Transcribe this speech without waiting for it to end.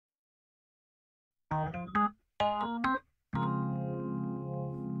If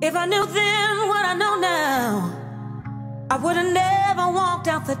I knew then what I know now, I would have never walked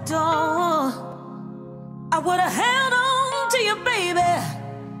out the door. I would have held on to you, baby,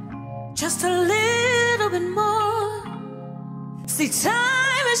 just a little bit more. See,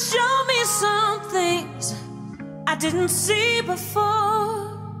 time has shown me some things I didn't see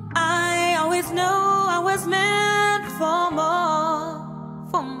before. I always knew I was meant for more,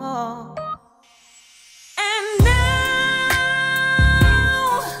 for more.